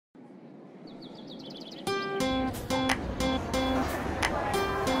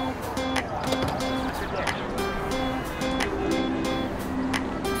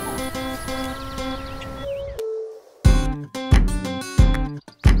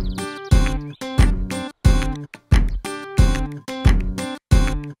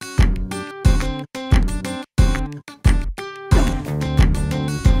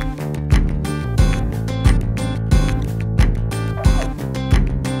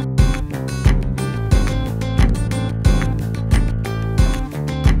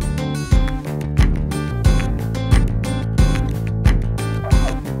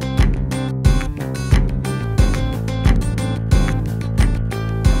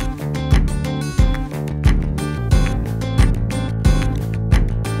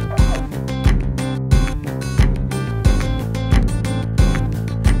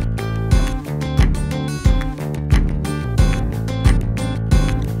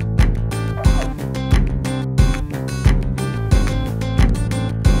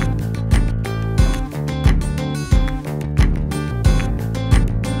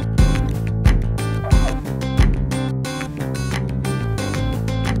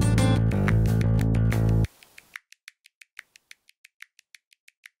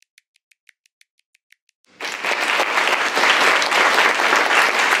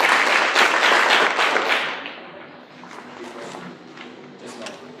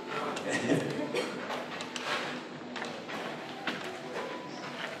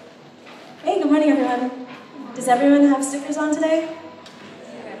Does everyone have stickers on today?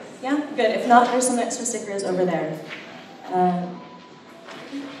 Yeah? Good. If not, there's some extra stickers over there.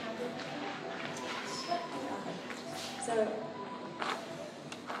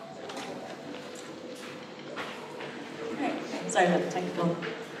 Sorry about the technical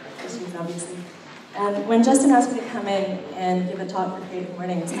issues, obviously. When Justin asked me to come in and give a talk for Creative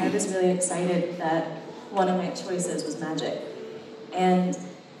Mornings, I was really excited that one of my choices was magic. And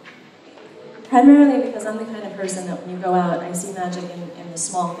primarily because I'm the kind of person that when you go out, I see magic in the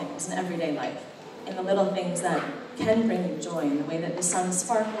small things, in everyday life, in the little things that can bring you joy, in the way that the sun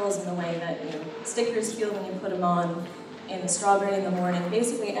sparkles, in the way that stickers feel when you put them on, in the strawberry in the morning,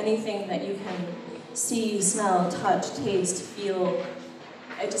 basically anything that you can see, smell, touch, taste, feel.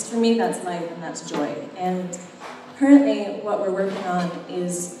 For me, that's life and that's joy. And currently, what we're working on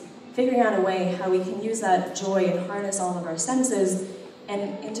is figuring out a way how we can use that joy and harness all of our senses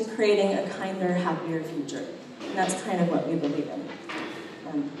and into creating a kinder, happier future. And that's kind of what we believe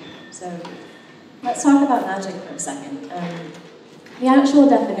in. So let's talk about magic for a second. The actual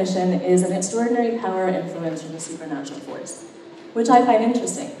definition is an extraordinary power or influence from a supernatural force, which I find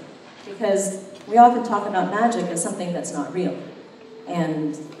interesting because we often talk about magic as something that's not real.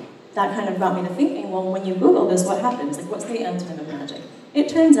 And that kind of got me to thinking, well, when you Google this, what happens? Like, what's the antonym of magic? It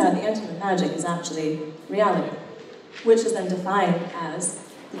turns out the antonym of magic is actually reality, which is then defined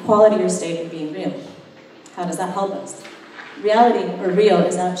as the quality or state of being real. How does that help us? Reality, or real,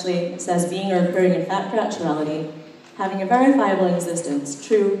 is actually, it says, being or occurring in fact or actuality, having a verifiable existence,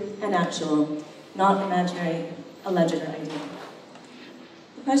 true and actual, not imaginary, alleged, or ideal.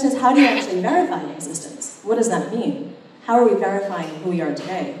 The question is, how do you actually verify existence? What does that mean? How are we verifying who we are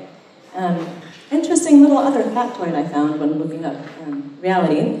today? Interesting little other factoid I found when looking up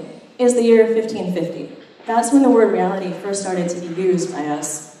reality is the year 1550. That's when the word reality first started to be used by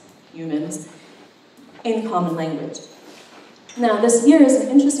us humans in common language. Now, this year is an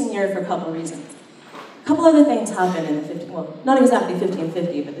interesting year for a couple of reasons. A couple other things happened in the not exactly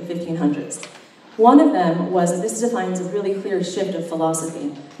 1550, but the 1500s. One of them was that this defines a really clear shift of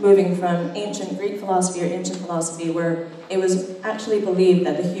philosophy, moving from ancient Greek philosophy or ancient philosophy where it was actually believed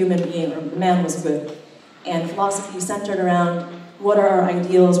that the human being or the man was good. And philosophy centered around what are our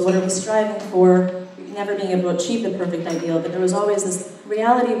ideals, what are we striving for, never being able to achieve the perfect ideal, but there was always this,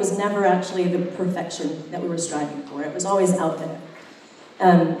 reality was never actually the perfection that we were striving for. It was always out there.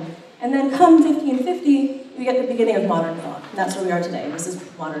 And then come 1550, we get the beginning of modern thought. And that's where we are today. This is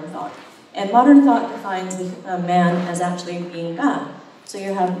modern thought. And modern thought defines the man as actually being bad. So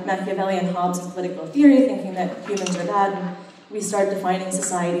you have Machiavellian Hobbes and political theory thinking that humans are bad, and we start defining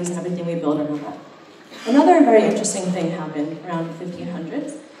societies and everything we build around that. Another very interesting thing happened around the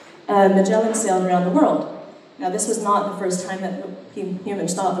 1500s. Magellan sailed around the world. Now this was not the first time that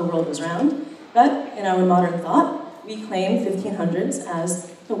humans thought the world was round, but in our modern thought, we claim 1500s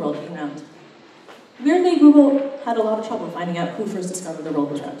as the world being round. Weirdly, Google had a lot of trouble finding out who first discovered the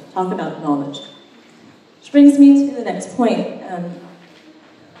world was round. Talk about knowledge. Which brings me to the next point.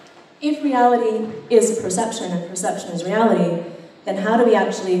 If reality is perception and perception is reality, then how do we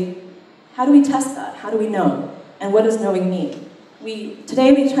test that? How do we know? And what does knowing mean?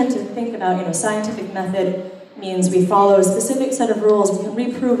 Today we tend to think about, scientific method means we follow a specific set of rules, we can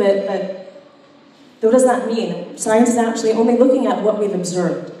reprove it, but what does that mean? Science is actually only looking at what we've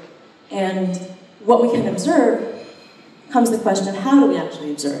observed. And what we can observe comes the question of how do we actually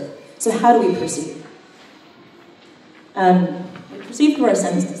observe? So how do we perceive? We perceive through our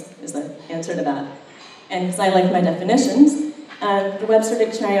senses is the answer to that. And because I like my definitions, the Webster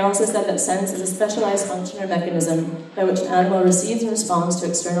Dictionary also said that sense is a specialized function or mechanism by which an animal receives and responds to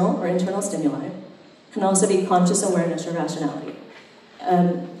external or internal stimuli. It can also be conscious awareness or rationality.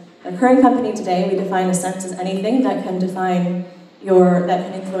 Our current company today, we define a sense as anything that can that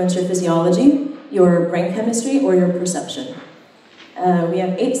can influence your physiology, your brain chemistry, or your perception. We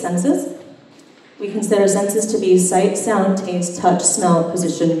have 8 senses. We consider senses to be sight, sound, taste, touch, smell,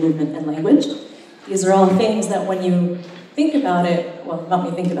 position, movement, and language. These are all things that when you think about it, well, not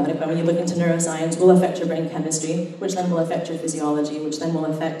when you think about it, but when you look into neuroscience, will affect your brain chemistry, which then will affect your physiology, which then will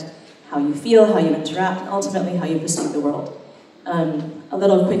affect how you feel, how you interact, and ultimately how you perceive the world. A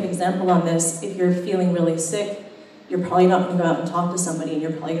little quick example on this, if you're feeling really sick, you're probably not going to go out and talk to somebody and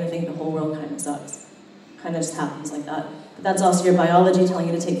you're probably going to think the whole world kind of sucks. Kind of just happens like that. But that's also your biology telling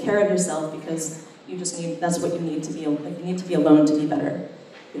you to take care of yourself because that's what you need to be, you need to be alone to be better,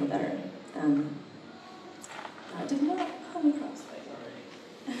 feel better. I did not come across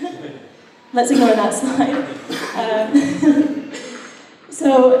right. Let's ignore that slide.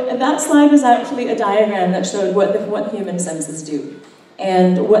 So that slide was actually a diagram that showed what human senses do.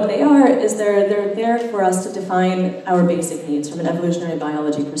 And what they are is they're there for us to define our basic needs from an evolutionary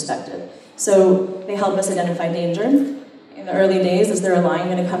biology perspective. So they help us identify danger. In the early days, is there a lion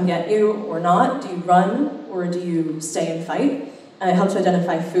going to come get you or not? Do you run or do you stay and fight? It helps you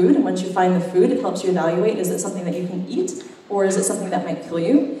identify food, and once you find the food, it helps you evaluate, is it something that you can eat or is it something that might kill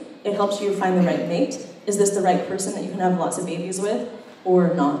you? It helps you find the right mate. Is this the right person that you can have lots of babies with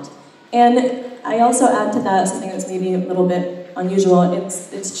or not? And I also add to that something that's maybe a little bit unusual.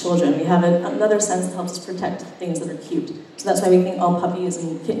 It's children. We have another sense that helps us protect things that are cute. So that's why we think all puppies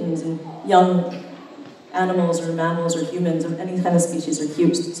and kittens and young animals or mammals or humans or any kind of species are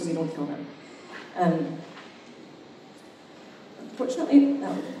cute, so we don't kill them. Unfortunately,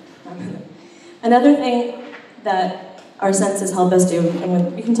 no. Another thing that our senses help us do,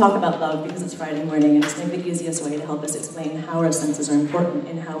 and we can talk about love because it's Friday morning, and it's maybe the easiest way to help us explain how our senses are important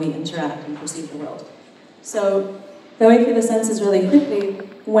in how we interact and perceive the world. So, going through the senses really quickly,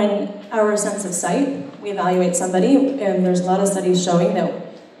 when our sense of sight, we evaluate somebody, and there's a lot of studies showing that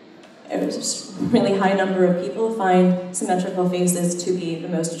a really high number of people find symmetrical faces to be the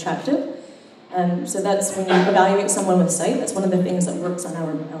most attractive. So that's when you evaluate someone with sight, that's one of the things that works on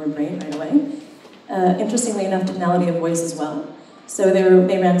our brain right away. Interestingly enough, tonality of voice as well. So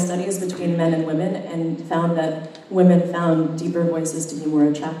they ran studies between men and women and found that women found deeper voices to be more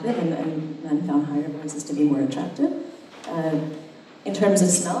attractive and men found higher voices to be more attractive. In terms of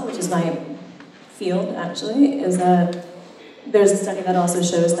smell, which is my field actually, is there's a study that also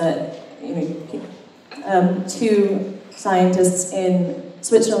shows that two scientists in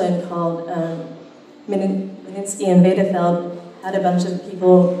Switzerland called Mininski and Vedefeld had a bunch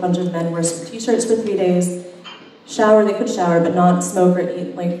of men wear some t-shirts for 3 days, they could shower, but not smoke or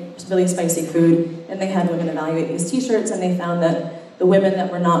eat like really spicy food, and they had women evaluate these t-shirts, and they found that the women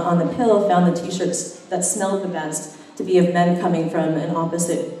that were not on the pill found the t-shirts that smelled the best to be of men coming from an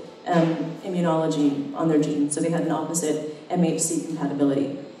opposite immunology on their genes, so they had an opposite MHC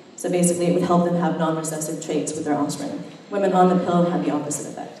compatibility. So basically it would help them have non-recessive traits with their offspring. Women on the pill had the opposite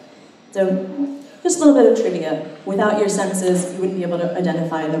effect. So just a little bit of trivia. Without your senses, you wouldn't be able to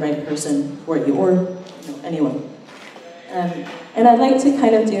identify the right person for you, or anyone. And I'd like to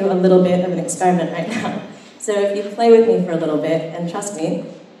kind of do a little bit of an experiment right now. So if you play with me for a little bit, and trust me,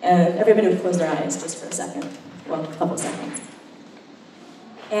 everybody would close their eyes just for a second. Well, a couple seconds.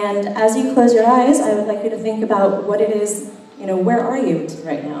 And as you close your eyes, I would like you to think about what it is, where are you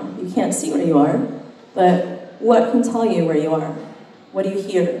right now? You can't see where you are, but what can tell you where you are? What do you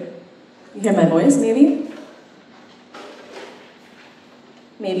hear? You hear my voice, maybe?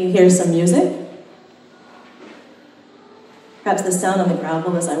 Maybe you hear some music? Perhaps the sound on the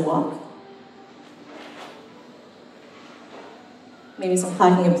gravel as I walk? Maybe some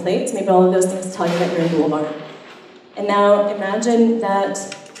clacking of plates? Maybe all of those things tell you that you're in Dual Bar. And now imagine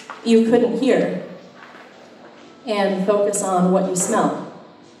that you couldn't hear, and focus on what you smell.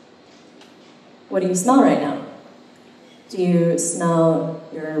 What do you smell right now? Do you smell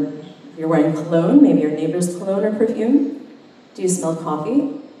you're wearing cologne, maybe your neighbor's cologne or perfume? Do you smell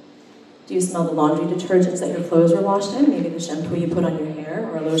coffee? Do you smell the laundry detergents that your clothes were washed in? Maybe the shampoo you put on your hair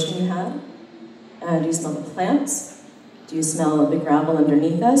or a lotion you had? Do you smell the plants? Do you smell the gravel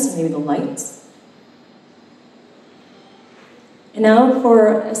underneath us, maybe the lights? And now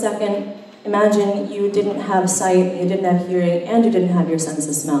for a second, imagine you didn't have sight, you didn't have hearing, and you didn't have your sense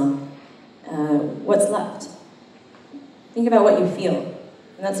of smell. What's left? Think about what you feel.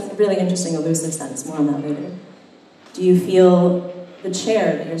 And that's a really interesting elusive sense, more on that later. Do you feel the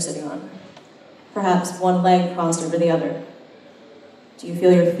chair that you're sitting on? Perhaps one leg crossed over the other. Do you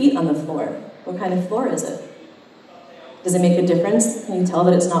feel your feet on the floor? What kind of floor is it? Does it make a difference? Can you tell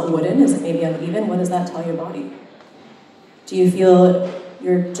that it's not wooden? Is it maybe uneven? What does that tell your body? Do you feel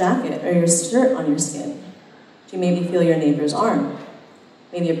your jacket or your shirt on your skin? Do you maybe feel your neighbor's arm?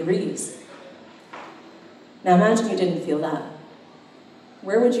 Maybe a breeze? Now imagine you didn't feel that.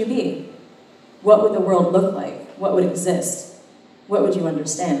 Where would you be? What would the world look like? What would exist? What would you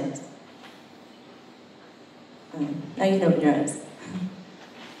understand? Now you can open your eyes.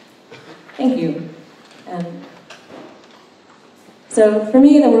 Thank you. So for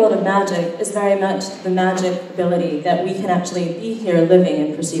me, the world of magic is very much the magic ability that we can actually be here living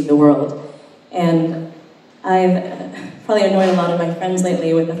and perceive the world. And I've probably annoyed a lot of my friends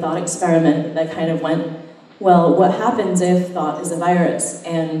lately with the thought experiment that kind of went, well, what happens if thought is a virus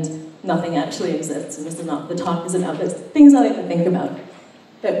and nothing actually exists? And this is not, the talk is about this, things I like to think about.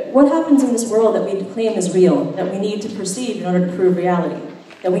 But what happens in this world that we claim is real, that we need to perceive in order to prove reality,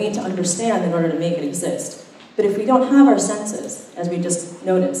 that we need to understand in order to make it exist? But if we don't have our senses, as we just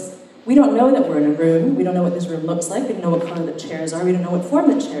noticed, we don't know that we're in a room. We don't know what this room looks like. We don't know what color the chairs are. We don't know what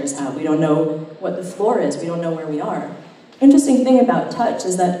form the chairs have. We don't know what the floor is. We don't know where we are. Interesting thing about touch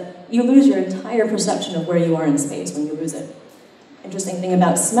is that you lose your entire perception of where you are in space when you lose it. Interesting thing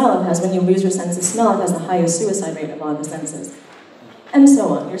about smell is when you lose your sense of smell, it has the highest suicide rate of all the senses. And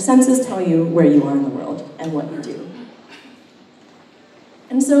so on. Your senses tell you where you are in the world and what you do.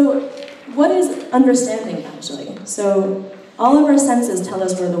 And so, what is understanding, actually? So, all of our senses tell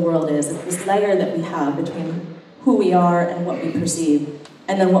us where the world is. It's this layer that we have between who we are and what we perceive,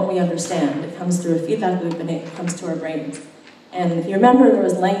 and then what we understand. It comes through a feedback loop and it comes to our brains. And if you remember, there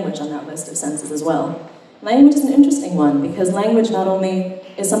was language on that list of senses as well. Language is an interesting one, because language not only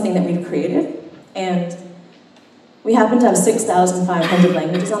is something that we've created, and we happen to have 6,500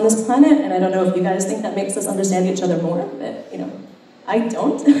 languages on this planet, and I don't know if you guys think that makes us understand each other more, but, I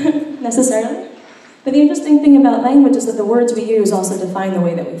don't, necessarily. But the interesting thing about language is that the words we use also define the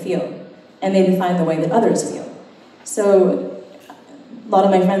way that we feel, and they define the way that others feel. So, a lot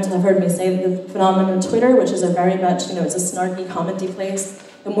of my friends have heard me say that the phenomenon of Twitter, which is a very much, it's a snarky, commenty place,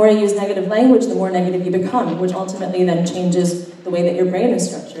 the more you use negative language, the more negative you become, which ultimately then changes the way that your brain is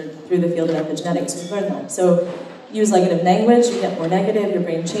structured through the field of epigenetics. We've learned that. So, use negative language, you get more negative, your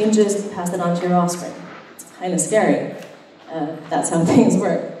brain changes, you pass it on to your offspring. It's kind of scary. That's how things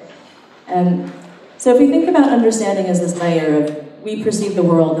work. So if we think about understanding as this layer of we perceive the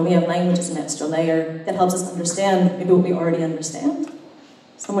world, and we have language as an extra layer that helps us understand maybe what we already understand.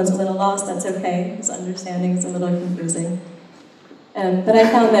 Someone's a little lost, that's okay, because understanding is a little confusing. But I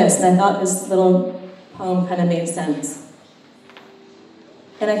found this, and I thought this little poem kind of made sense.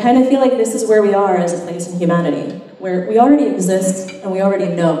 And I kind of feel like this is where we are as a place in humanity, where we already exist and we already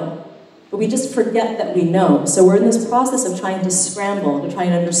know. But we just forget that we know. So we're in this process of trying to scramble, to try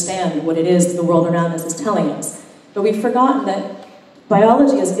and understand what it is the world around us is telling us. But we've forgotten that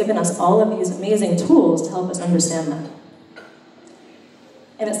biology has given us all of these amazing tools to help us understand that.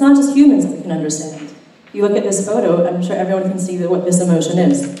 And it's not just humans that we can understand. If you look at this photo, I'm sure everyone can see what this emotion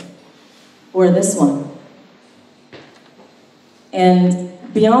is. Or this one.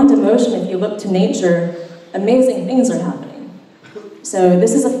 And beyond emotion, if you look to nature, amazing things are happening. So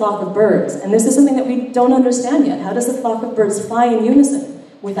this is a flock of birds, and this is something that we don't understand yet. How does a flock of birds fly in unison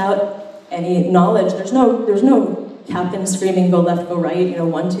without any knowledge? There's no captain screaming, go left, go right,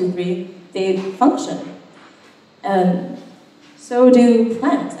 1, 2, 3. They function. So do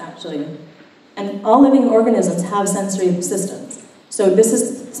plants, actually. And all living organisms have sensory systems. So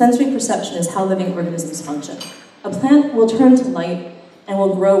sensory perception is how living organisms function. A plant will turn to light and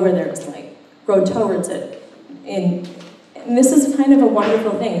will grow where there is light, grow towards it. And this is kind of a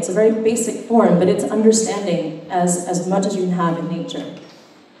wonderful thing. It's a very basic form, but it's understanding as much as you can have in nature.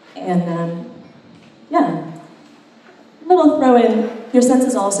 And yeah, a little throw in, your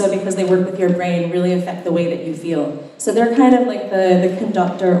senses also, because they work with your brain, really affect the way that you feel. So they're kind of like the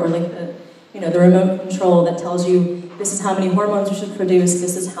conductor, or like the remote control that tells you this is how many hormones you should produce,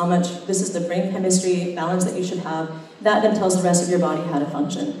 this is the brain chemistry balance that you should have. That then tells the rest of your body how to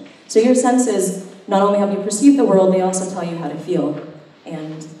function. So your senses not only help you perceive the world, they also tell you how to feel,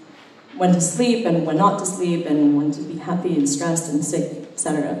 and when to sleep, and when not to sleep, and when to be happy and stressed and sick,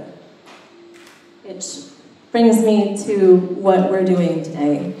 etc. It brings me to what we're doing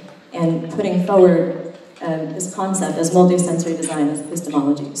today, and putting forward this concept as multisensory design as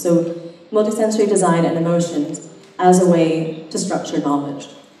epistemology. So multisensory design and emotions as a way to structure knowledge,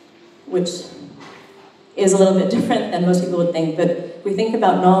 which is a little bit different than most people would think, but if we think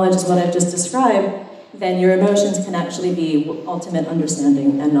about knowledge as what I've just described, then your emotions can actually be ultimate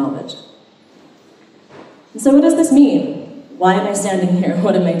understanding and knowledge. And so what does this mean? Why am I standing here?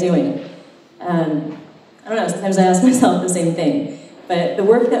 What am I doing? I don't know, sometimes I ask myself the same thing. But the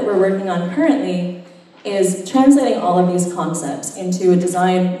work that we're working on currently is translating all of these concepts into a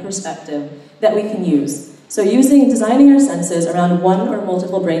design perspective that we can use. So designing our senses around one or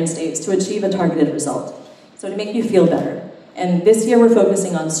multiple brain states to achieve a targeted result. So to make you feel better. And this year we're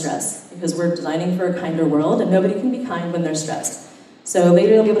focusing on stress, because we're designing for a kinder world, and nobody can be kind when they're stressed. So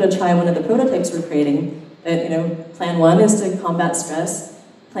later you'll be able to try one of the prototypes we're creating. That, plan 1 is to combat stress.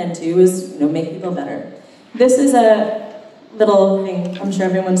 Plan 2 is, make you feel better. This is a little thing, I'm sure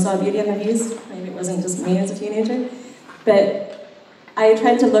everyone saw Beauty and the Beast. Maybe it wasn't just me as a teenager. But I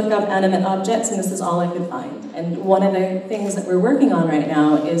tried to look up animate objects, and this is all I could find. And one of the things that we're working on right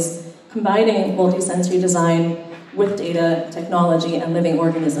now is combining multisensory design with data, technology, and living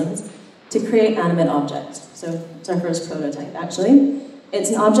organisms to create animate objects. So it's our first prototype, actually. It's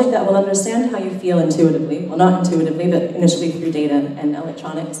an object that will understand how you feel intuitively, well, not intuitively, but initially through data and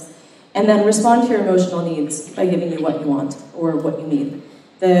electronics, and then respond to your emotional needs by giving you what you want or what you need.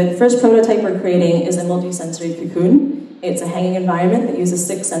 The first prototype we're creating is a multisensory cocoon. It's a hanging environment that uses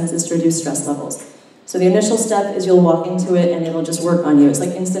 6 senses to reduce stress levels. So the initial step is you'll walk into it and it'll just work on you. It's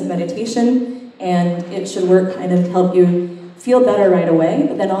like instant meditation, and it should work kind of to help you feel better right away,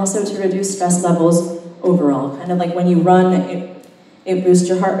 but then also to reduce stress levels overall. Kind of like when you run, it boosts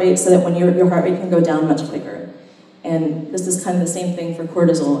your heart rate so that when your heart rate can go down much quicker. And this is kind of the same thing for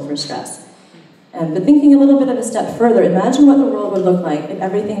cortisol, for stress. But thinking a little bit of a step further, imagine what the world would look like if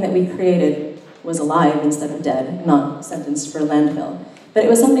everything that we created was alive instead of dead, not sentenced for landfill. But it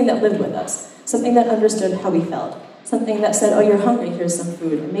was something that lived with us, something that understood how we felt, something that said, oh, you're hungry, here's some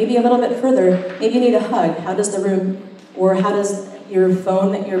food. Maybe a little bit further, maybe you need a hug. How does the room, or how does your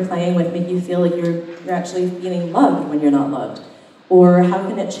phone that you're playing with make you feel like you're actually feeling loved when you're not loved? Or how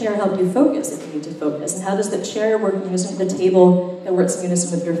can a chair help you focus if you need to focus? And how does the chair work in unison with the table that works in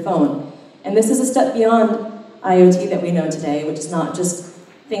unison with your phone? And this is a step beyond IoT that we know today, which is not just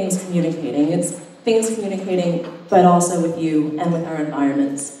things communicating. It's things communicating, but also with you and with our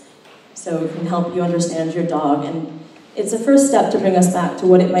environments. So it can help you understand your dog. And it's a first step to bring us back to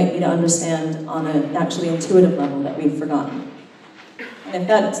what it might be to understand on an actually intuitive level that we've forgotten. And if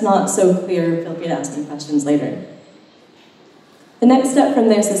that's not so clear, feel free to ask me questions later. The next step from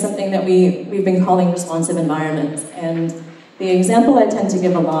this is something that we've been calling responsive environments. And the example I tend to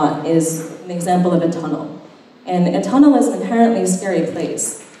give a lot is an example of a tunnel. And a tunnel is an inherently scary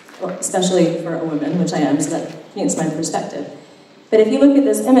place, especially for a woman, which I am, so that paints my perspective. But if you look at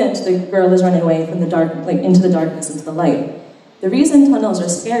this image, the girl is running away from the dark, like into the darkness, into the light. The reason tunnels are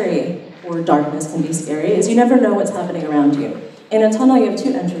scary, or darkness can be scary, is you never know what's happening around you. In a tunnel, you have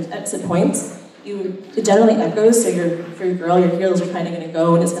 2 exit points. It generally echoes, so for your girl, your heels are kind of going to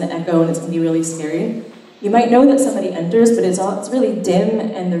go, and it's going to echo, and it's going to be really scary. You might know that somebody enters, but it's really dim,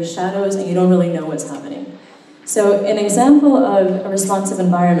 and there's shadows, and you don't really know what's happening. So an example of a responsive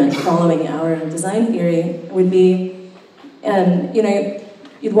environment following our design theory would be,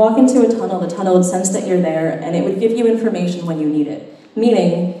 you'd walk into a tunnel, the tunnel would sense that you're there, and it would give you information when you need it.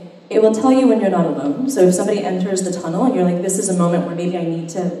 Meaning, it will tell you when you're not alone. So if somebody enters the tunnel and you're like, this is a moment where maybe I need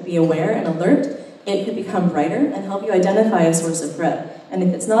to be aware and alert, it could become brighter and help you identify a source of threat. And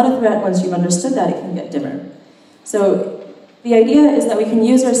if it's not a threat, once you've understood that, it can get dimmer. So the idea is that we can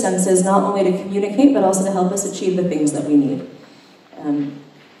use our senses not only to communicate, but also to help us achieve the things that we need.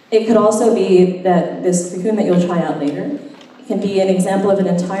 It could also be that this cocoon that you'll try out later can be an example of an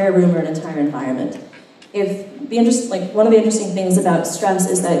entire room or an entire environment. One of the interesting things about stress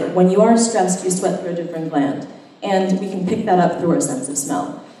is that when you are stressed, you sweat through a different gland. And we can pick that up through our sense of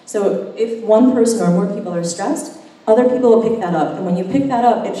smell. So if one person or more people are stressed, other people will pick that up, and when you pick that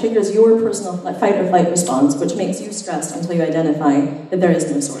up, it triggers your personal fight or flight response, which makes you stressed until you identify that there is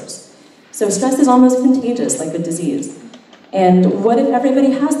no source. So stress is almost contagious, like a disease. And what if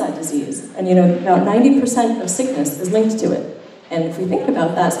everybody has that disease? And about 90% of sickness is linked to it. And if we think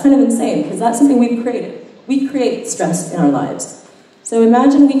about that, it's kind of insane, because that's something we've created. We create stress in our lives. So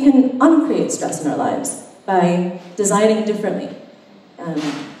imagine we can uncreate stress in our lives by designing differently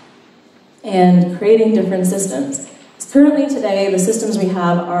and creating different systems. Currently today, the systems we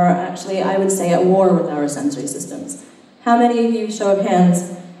have are actually, I would say, at war with our sensory systems. How many of you, show of hands,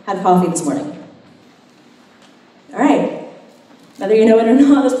 had coffee this morning? All right. Whether you know it or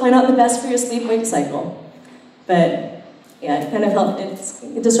not, it's probably not the best for your sleep-wake cycle. But yeah, it kind of helps,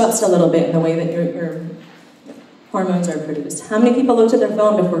 it disrupts a little bit in the way that your hormones are produced. How many people looked at their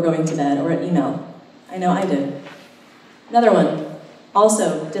phone before going to bed, or at email? I know I did. Another one,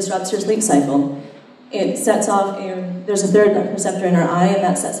 also disrupts your sleep cycle. It sets off, there's a third receptor in our eye, and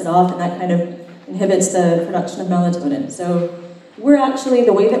that sets it off, and that kind of inhibits the production of melatonin. So we're actually,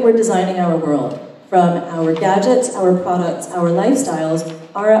 the way that we're designing our world, from our gadgets, our products, our lifestyles,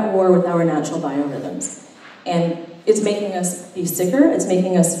 are at war with our natural biorhythms. And it's making us be sicker, it's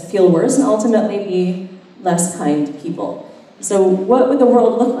making us feel worse, and ultimately be less kind people. So what would the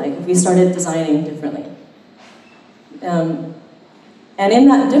world look like if we started designing differently? And in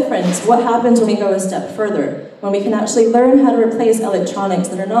that difference, what happens when we go a step further? When we can actually learn how to replace electronics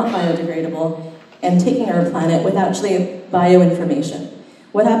that are not biodegradable and taking our planet with actually bioinformation?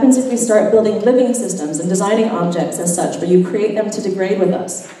 What happens if we start building living systems and designing objects as such, where you create them to degrade with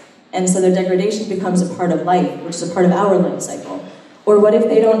us? And so their degradation becomes a part of life, which is a part of our life cycle. Or what if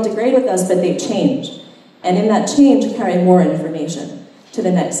they don't degrade with us, but they change? And in that change, carry more information to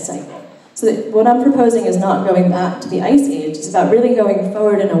the next cycle. So what I'm proposing is not going back to the Ice Age, it's about really going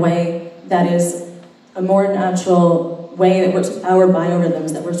forward in a way that is a more natural way that works with our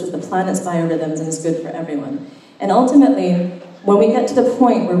biorhythms, that works with the planet's biorhythms, and is good for everyone. And ultimately, when we get to the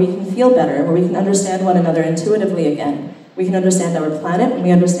point where we can feel better, where we can understand one another intuitively again, we can understand our planet, when we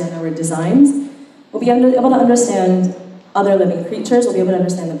understand our designs, we'll be able to understand other living creatures, we'll be able to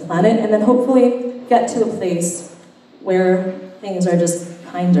understand the planet, and then hopefully get to a place where things are just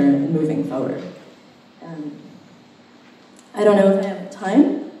kinder and moving forward. I don't know if I have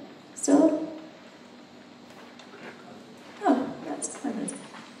time still. Oh, that's 5 minutes.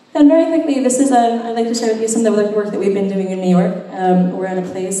 Then very quickly, I'd like to share with you some of the work that we've been doing in New York. We're in a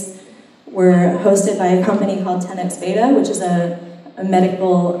place, we're hosted by a company called 10X Beta, which is a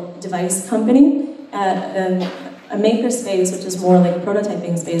medical device company, at a maker space, which is more like a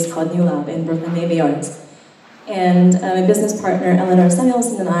prototyping space called New Lab in Brooklyn Navy Yards. And my business partner, Eleanor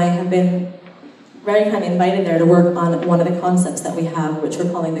Samuelson, and I have been very kindly invited there to work on one of the concepts that we have, which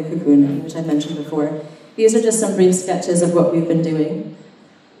we're calling the cocoon, which I mentioned before. These are just some brief sketches of what we've been doing.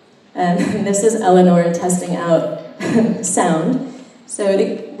 And this is Eleanor testing out sound,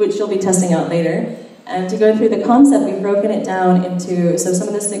 which she'll be testing out later. And to go through the concept, we've broken it down into, so some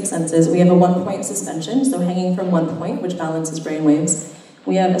of the 6 senses. We have a 1-point suspension, so hanging from 1 point, which balances brain waves.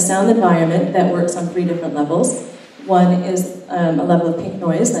 We have a sound environment that works on 3 different levels. One is a level of pink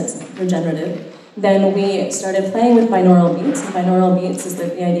noise, that's regenerative. Then we started playing with binaural beats, and binaural beats is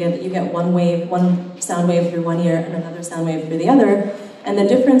the idea that you get one sound wave through one ear and another sound wave through the other, and the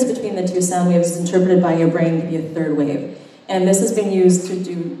difference between the 2 sound waves is interpreted by your brain to be a 3rd wave. And this has been used to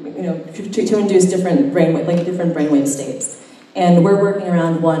to induce different brainwave states. And we're working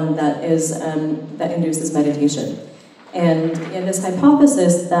around one that induces meditation. And this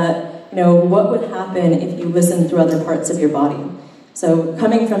hypothesis that what would happen if you listen through other parts of your body. So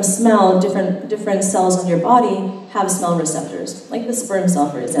coming from smell, different cells on your body have smell receptors. Like the sperm cell,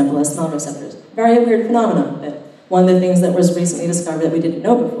 for example, has smell receptors. Very weird phenomenon, but one of the things that was recently discovered that we didn't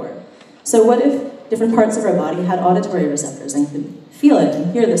know before. So what if different parts of our body had auditory receptors and could feel it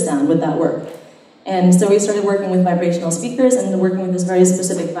and hear the sound? Would that work? And so we started working with vibrational speakers and working with this very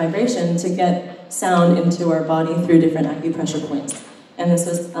specific vibration to get sound into our body through different acupressure points. And this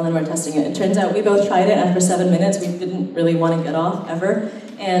was Eleanor testing it. It turns out we both tried it, and after 7 minutes we didn't really want to get off ever.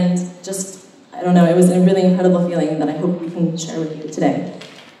 And just, I don't know, it was a really incredible feeling that I hope we can share with you today.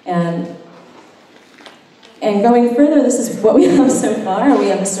 And going further, this is what we have so far. We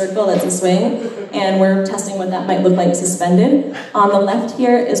have a circle that's a swing, and we're testing what that might look like suspended. On the left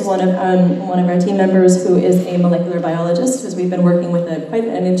here is one of our team members who is a molecular biologist, because we've been working with quite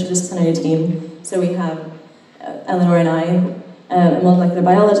an interdisciplinary team. So we have Eleanor and I, a molecular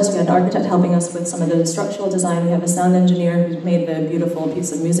biologist, we had an architect helping us with some of the structural design, we have a sound engineer who made the beautiful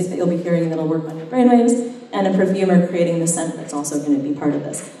piece of music that you'll be hearing that'll work on your brainwaves, and a perfumer creating the scent that's also going to be part of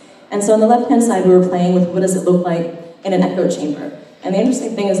this. And so on the left-hand side, we were playing with what does it look like in an echo chamber. And the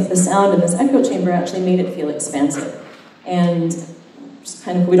interesting thing is that the sound in this echo chamber actually made it feel expansive. And just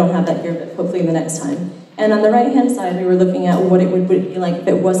kind of, we don't have that here, but hopefully the next time. And on the right-hand side, we were looking at what it would be like if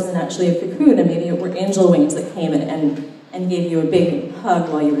it wasn't actually a cocoon, and maybe it were angel wings that came and gave you a big hug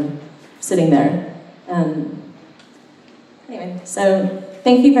while you were sitting there. Anyway, so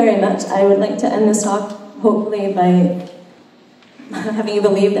thank you very much. I would like to end this talk, hopefully, by having you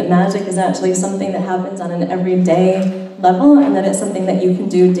believe that magic is actually something that happens on an everyday level, and that it's something that you can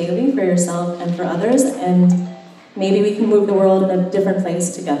do daily for yourself and for others, and maybe we can move the world in a different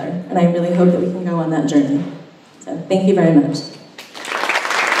place together. And I really hope that we can go on that journey. So thank you very much.